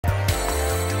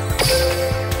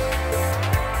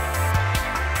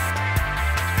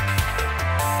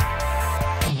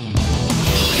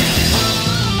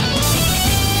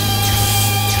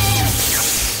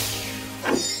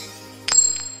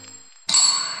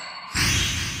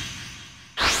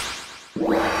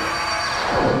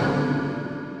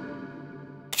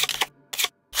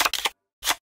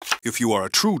If you are a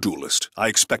true duelist, I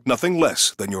expect nothing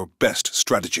less than your best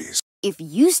strategies. If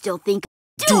you still think...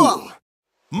 Duel!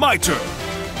 My turn!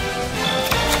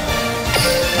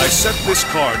 I set this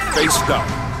card face down.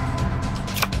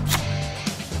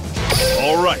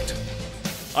 All right.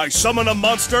 I summon a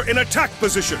monster in attack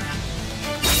position.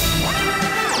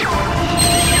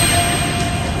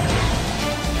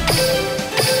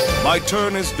 My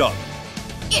turn is done.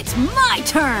 It's my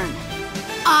turn!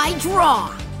 I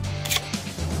draw!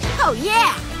 Oh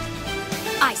yeah!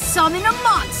 I summon a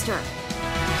monster!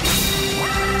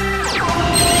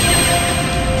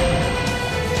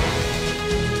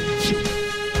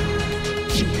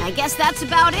 I guess that's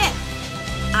about it.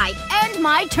 I end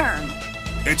my turn.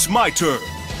 It's my turn.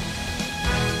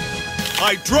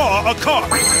 I draw a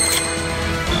card.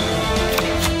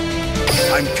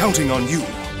 I'm counting on you.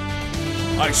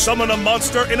 I summon a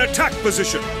monster in attack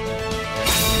position.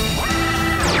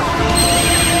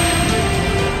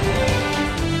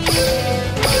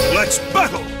 Let's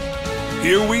battle!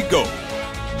 Here we go.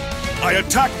 I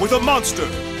attack with a monster.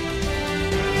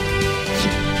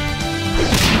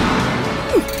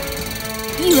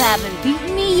 You haven't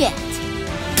beaten me yet.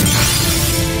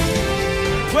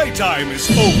 Playtime is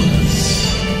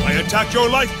over. I attack your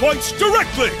life points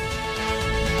directly.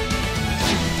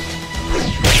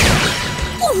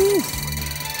 Ooh.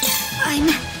 I'm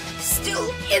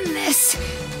still in this.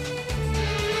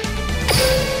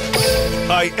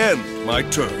 I end my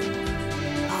turn.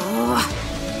 Oh,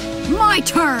 my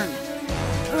turn.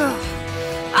 Ugh.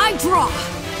 I draw.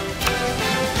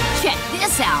 Check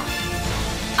this out.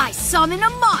 I summon a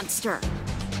monster.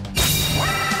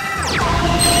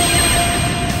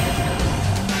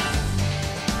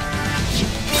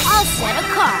 I'll set a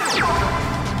card.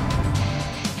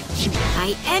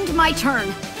 I end my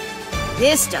turn.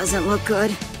 This doesn't look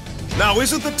good. Now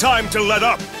isn't the time to let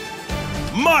up.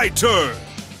 My turn.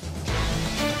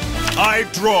 I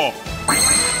draw.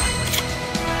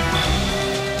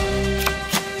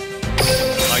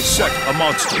 I set a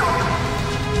monster.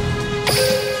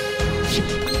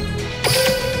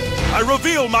 I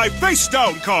reveal my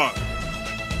face-down card.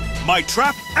 My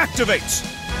trap activates.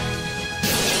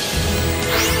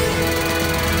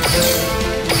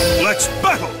 Let's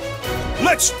battle.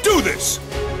 Let's do this.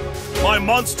 My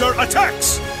monster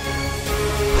attacks.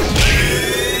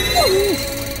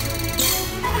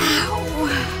 Ow.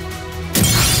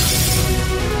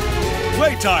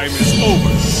 Playtime is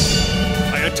over.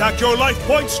 I attack your life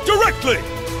points directly.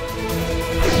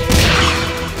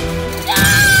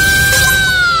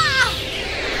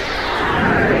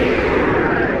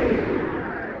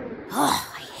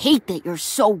 I hate that you're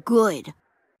so good.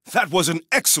 That was an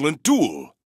excellent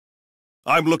duel.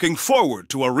 I'm looking forward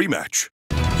to a rematch.